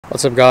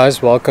What's up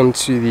guys, welcome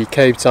to the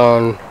Cape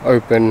Town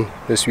Open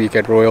this week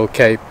at Royal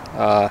Cape.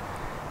 I'm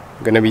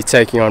going to be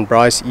taking on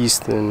Bryce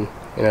Easton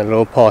in a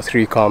little par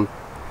 3 comp.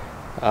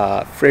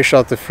 Fresh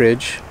out the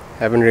fridge,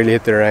 haven't really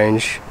hit the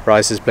range.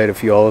 Bryce has played a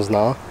few holes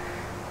now,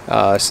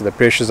 so the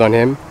pressure's on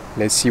him.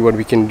 Let's see what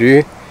we can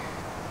do,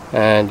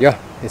 and yeah,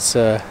 let's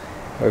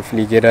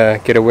hopefully get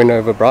a win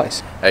over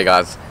Bryce. Hey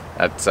guys,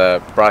 it's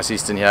Bryce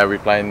Easton here. We're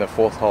playing the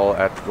 4th hole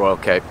at Royal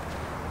Cape.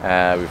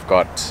 We've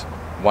got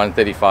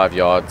 135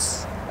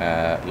 yards.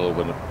 A little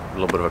bit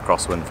of a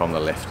crosswind from the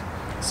left,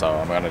 so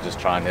I'm going to just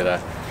try and hit a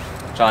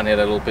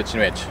little pitch and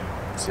wedge.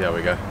 See how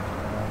we go.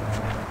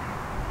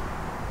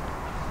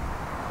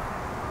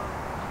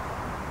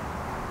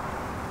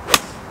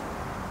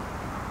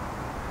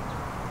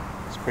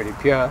 It's pretty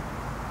pure.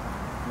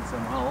 Need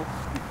some help.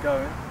 Keep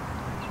going.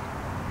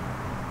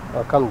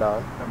 I'll come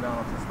down. Come down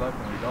off the slope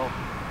and we go.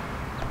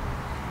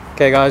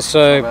 Okay guys,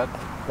 so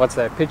what's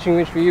that? Pitching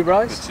wedge for you,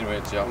 Bryce? Pitch and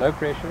wedge, yeah. No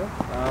pressure.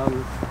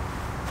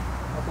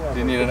 Do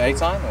you need an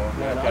 8-iron or?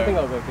 No, I think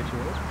I'll go pitching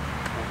wedge.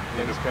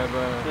 Yeah, just grab a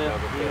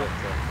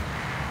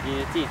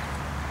tea.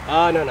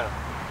 No.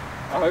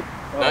 I hope.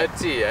 No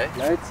tea, eh?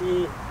 No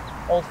tea.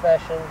 Old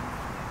fashioned.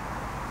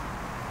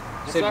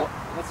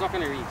 That's not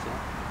going to reach,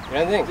 yeah? You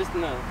don't think? Just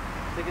no.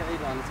 Take an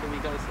 8-iron, it's going to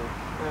be go so.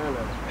 No.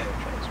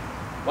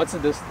 What's the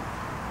distance?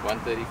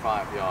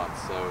 135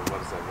 yards, so what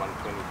is that,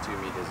 122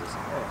 meters or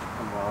something? Oh,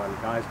 come on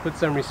guys, put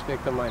some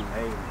respect on my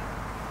name.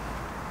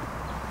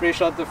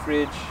 Fresh out the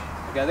fridge.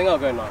 Okay, I think I'll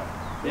go 9.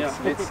 Let's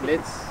I'm a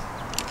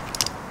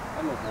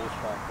ball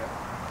striker.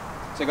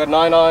 So I got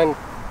 9-iron,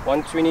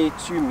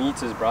 122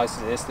 meters Bryce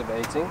is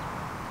estimating.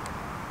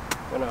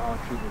 Don't know how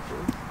true this is.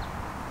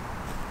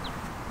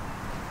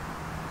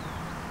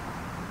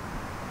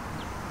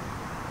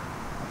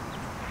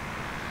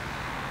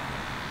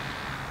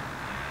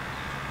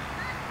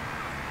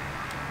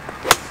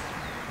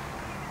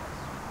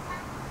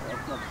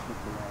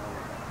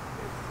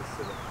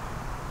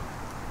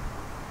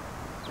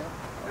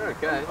 You're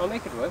okay. I'll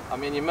make it work. I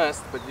mean, you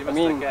missed, but you missed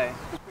okay.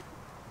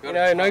 You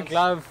know, no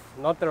glove,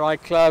 not the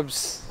right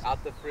clubs.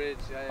 Out the fridge.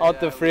 Out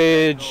the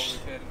fridge.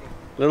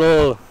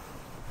 Little,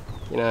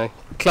 you know,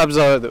 clubs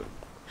are, the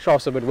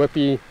shafts are a bit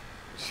whippy.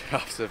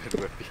 Shafts a bit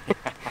whippy.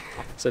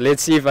 So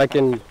let's see if I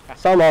can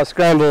somehow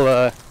scramble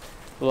a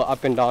little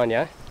up and down,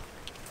 yeah?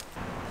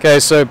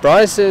 Okay, so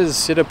Bryce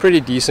has hit a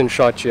pretty decent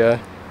shot here.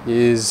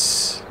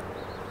 He's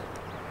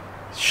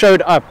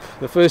showed up.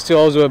 The first 2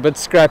 holes were a bit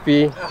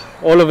scrappy.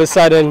 All of a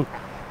sudden,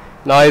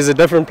 now he's a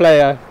different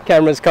player.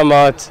 Cameras come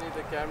out.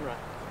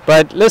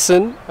 But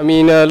listen, I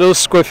mean, a little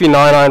squiffy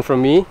 9-iron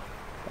from me.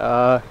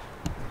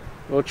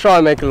 We'll try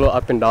and make a little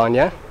up and down,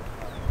 yeah?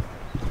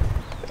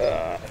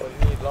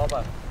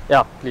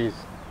 Yeah, please.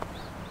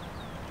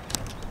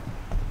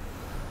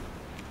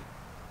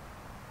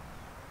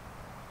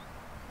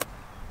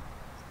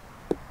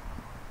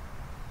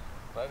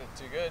 Played it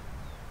too good.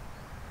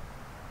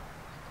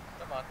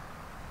 Come on.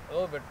 A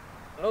little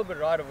bit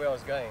right of where I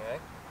was going, eh?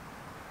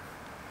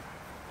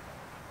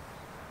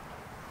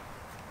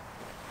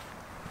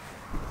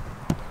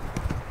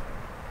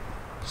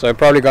 So I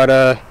probably got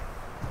I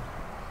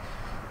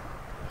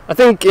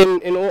think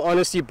in all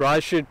honesty,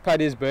 Bryce should putt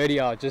his birdie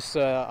out just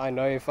so I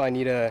know if I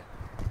need to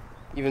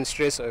even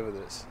stress over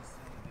this.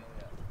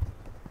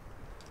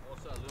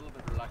 Also a little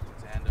bit reluctant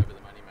to hand over the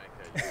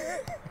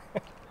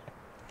moneymaker.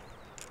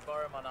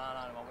 Borrow my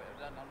 9-iron.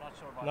 I'm not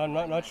sure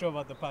about Not sure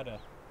about the putter.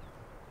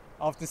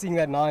 After seeing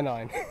that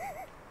 9-iron.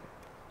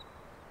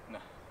 No.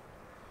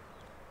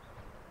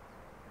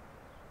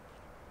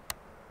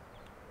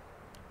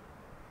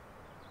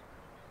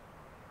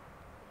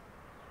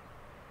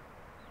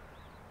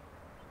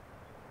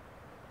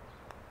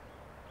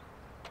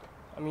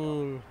 I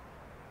mean,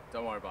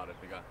 don't worry about it,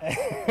 big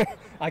guy.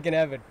 I can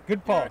have it.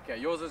 Good par.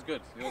 Okay, yours is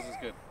good. Yours is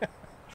good.